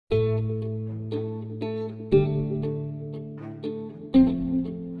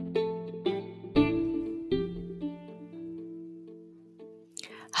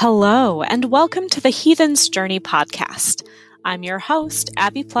Hello, and welcome to the Heathen's Journey podcast. I'm your host,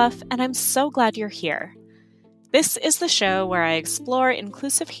 Abby Pluff, and I'm so glad you're here. This is the show where I explore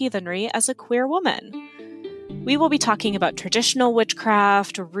inclusive heathenry as a queer woman. We will be talking about traditional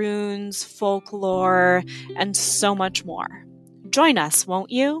witchcraft, runes, folklore, and so much more. Join us,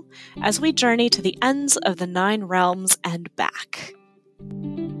 won't you, as we journey to the ends of the 9 realms and back.